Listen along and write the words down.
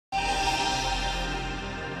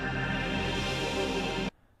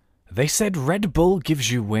They said Red Bull gives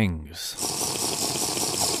you wings.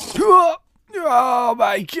 Oh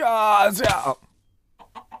my god!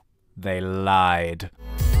 They lied.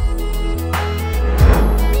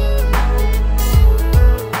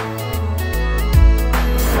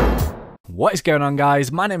 What is going on,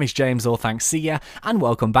 guys? My name is James, or ThnxCya, and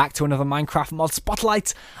welcome back to another Minecraft mod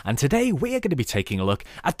spotlight. And today we are going to be taking a look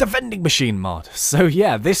at the vending machine mod. So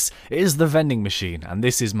yeah, this is the vending machine, and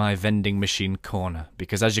this is my vending machine corner.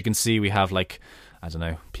 Because as you can see, we have like, I don't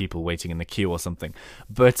know, people waiting in the queue or something.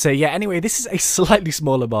 But yeah, anyway, this is a slightly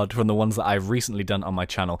smaller mod from the ones that I've recently done on my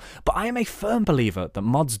channel. But I am a firm believer that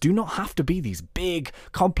mods do not have to be these big,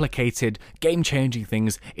 complicated, game-changing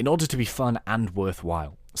things in order to be fun and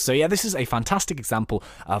worthwhile. So yeah, this is a fantastic example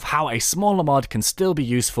of how a smaller mod can still be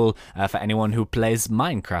useful for anyone who plays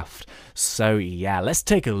Minecraft. So yeah, let's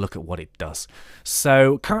take a look at what it does.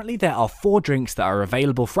 So currently there are 4 drinks that are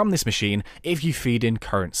available from this machine if you feed in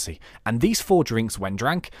currency. And these 4 drinks, when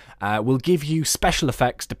drank, will give you special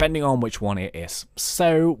effects depending on which one it is.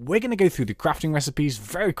 So we're going to go through the crafting recipes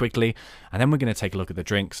very quickly, and then we're going to take a look at the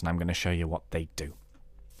drinks, and I'm going to show you what they do.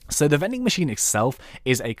 So the vending machine itself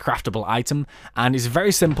is a craftable item, and it's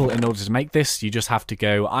very simple. In order to make this, you just have to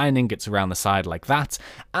go iron ingots around the side like that,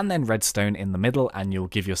 and then redstone in the middle, and you'll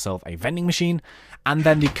give yourself a vending machine. And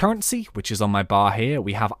then the currency, which is on my bar here,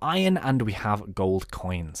 we have iron and we have gold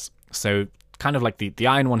coins. So kind of like the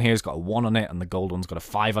iron one here has got a 1 on it, and the gold one's got a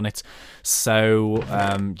 5 on it. So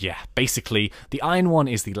yeah, basically the iron one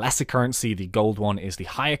is the lesser currency, the gold one is the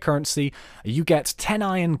higher currency. You get 10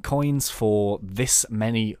 iron coins for this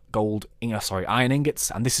many iron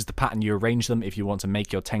ingots, and this is the pattern you arrange them if you want to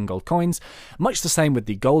make your 10 gold coins. Much the same with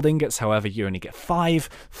the gold ingots, however, you only get 5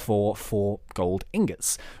 for 4 gold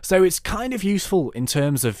ingots. So it's kind of useful in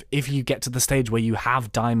terms of if you get to the stage where you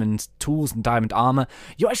have diamond tools and diamond armor,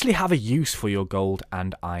 you actually have a use for your gold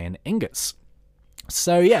and iron ingots.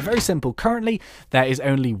 So yeah, very simple. Currently, there is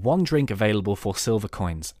only 1 drink available for silver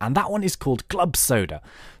coins, and that one is called Club Soda.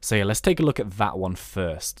 So yeah, let's take a look at that one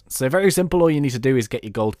first. So very simple, all you need to do is get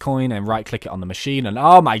your gold coin and right-click it on the machine, and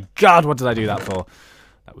oh my god, what did I do that for?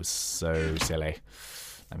 That was so silly.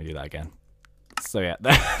 Let me do that again. So yeah,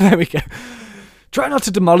 there we go. Try not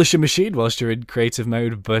to demolish a machine whilst you're in creative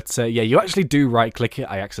mode, but yeah, you actually do right-click it.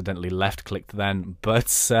 I accidentally left-clicked then,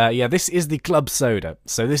 but yeah, this is the Club Soda,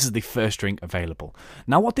 so this is the first drink available.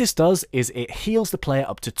 Now what this does is it heals the player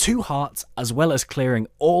up to 2 hearts, as well as clearing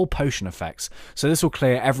all potion effects. So this will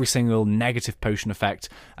clear every single negative potion effect,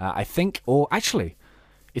 I think, or actually,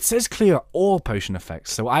 it says clear all potion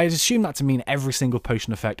effects, so I assume that to mean every single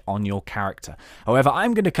potion effect on your character. However,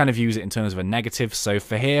 I'm going to kind of use it in terms of a negative, so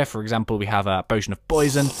for here, for example, we have a potion of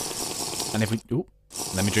poison, and if we... Ooh,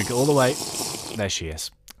 let me drink it all the way. There she is.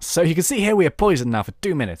 So you can see here we are poisoned now for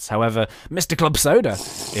 2 minutes. However, Mr. Club Soda,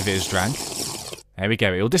 if it is drank, there we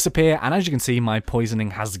go, it will disappear, and as you can see, my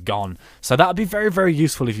poisoning has gone. So that would be very, very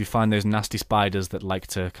useful if you find those nasty spiders that like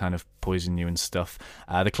to kind of poison you and stuff.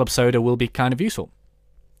 The Club Soda will be kind of useful.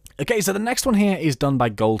 Okay, so the next one here is done by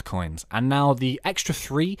gold coins, and now the extra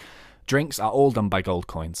 3 drinks are all done by gold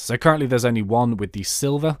coins. So currently there's only 1 with the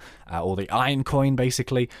silver, or the iron coin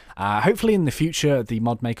basically. Hopefully in the future the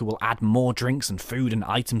mod maker will add more drinks and food and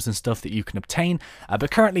items and stuff that you can obtain,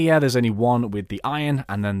 but currently yeah, there's only 1 with the iron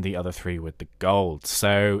and then the other 3 with the gold.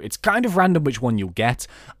 So it's kind of random which one you'll get.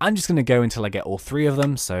 I'm just going to go until I get all 3 of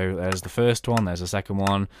them. So there's the first one, there's the second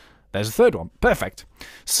one, there's a third one. Perfect.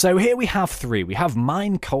 So here we have 3. We have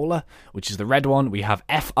Mine Cola, which is the red one. We have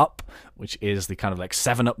F Up, which is the kind of like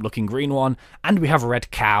 7-Up looking green one. And we have Red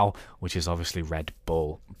Cow, which is obviously Red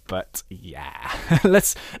Bull. But yeah,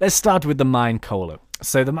 let's start with the Mine Cola.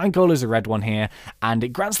 So the Mine Cola is a red one here, and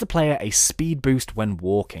it grants the player a speed boost when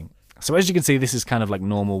walking. So as you can see, this is kind of like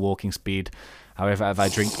normal walking speed. However, if I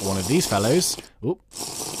drink one of these fellows, ooh,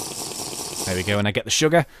 there we go, and I get the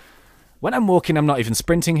sugar. When I'm walking, I'm not even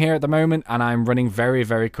sprinting here at the moment, and I'm running very,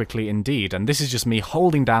 very quickly indeed. And this is just me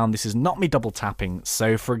holding down. This is not me double tapping.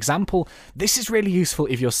 So, for example, this is really useful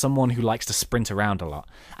if you're someone who likes to sprint around a lot.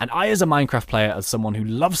 And I, as a Minecraft player, as someone who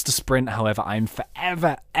loves to sprint, however, I'm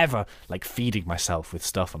forever, ever, like, feeding myself with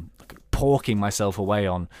stuff. I'm porking myself away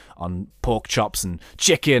on pork chops and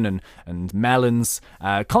chicken and melons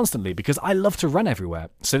constantly, because I love to run everywhere.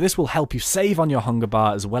 So this will help you save on your hunger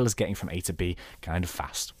bar, as well as getting from A to B kind of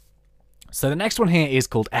fast. So the next one here is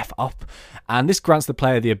called F Up, and this grants the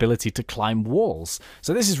player the ability to climb walls.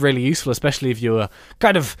 So this is really useful, especially if you're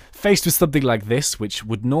kind of faced with something like this, which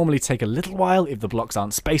would normally take a little while if the blocks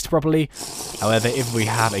aren't spaced properly. However, if we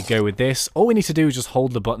have a go with this, all we need to do is just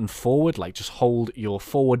hold the button forward, like just hold your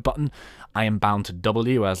forward button I am bound to double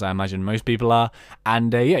you, as I imagine most people are,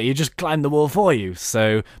 and yeah, you just climb the wall for you.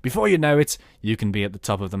 So before you know it, you can be at the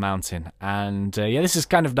top of the mountain, and yeah, this is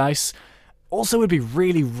kind of nice. Also, would be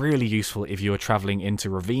really, really useful if you were traveling into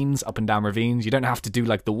ravines, up and down ravines. You don't have to do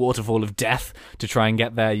like the waterfall of death to try and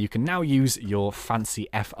get there. You can now use your fancy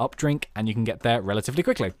F-up drink, and you can get there relatively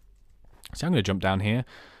quickly. So I'm going to jump down here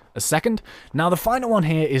a second. Now, the final one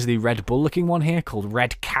here is the Red Bull looking one here called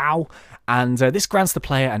Red Cow, and this grants the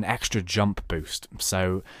player an extra jump boost.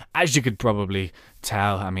 So, as you could probably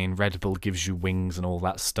tell, I mean, Red Bull gives you wings and all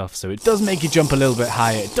that stuff, so it does make you jump a little bit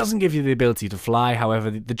higher. It doesn't give you the ability to fly,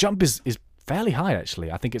 however, the jump is fairly high,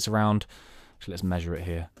 actually. I think it's around, actually, let's measure it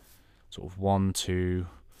here. Sort of 1, 2,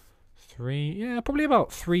 3, yeah, probably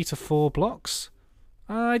about 3 to 4 blocks.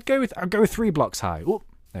 I'll go with 3 blocks high. Oop.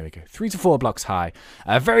 There we go, 3 to 4 blocks high.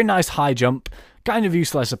 A very nice high jump. Kind of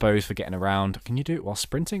useful, I suppose, for getting around. Can you do it while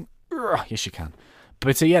sprinting? Yes, you can.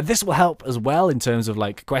 But yeah, this will help as well in terms of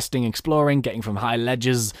like questing, exploring, getting from high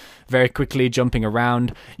ledges very quickly, jumping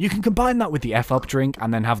around. You can combine that with the F-up drink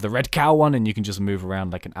and then have the Red Cow one, and you can just move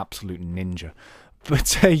around like an absolute ninja.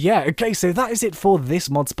 But yeah, okay, so that is it for this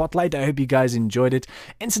mod spotlight. I hope you guys enjoyed it.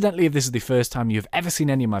 Incidentally, if this is the first time you've ever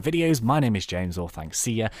seen any of my videos, my name is James, or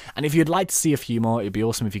ThnxCya, and if you'd like to see a few more, it'd be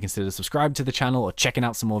awesome if you consider subscribing to the channel or checking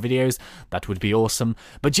out some more videos. That would be awesome.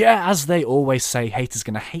 But yeah, as they always say, hate is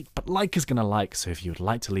gonna hate, but like is gonna like, so if you'd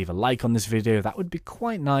like to leave a like on this video, that would be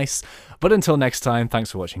quite nice. But until next time,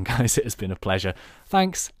 thanks for watching, guys. It has been a pleasure.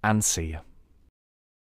 Thanks, and see ya.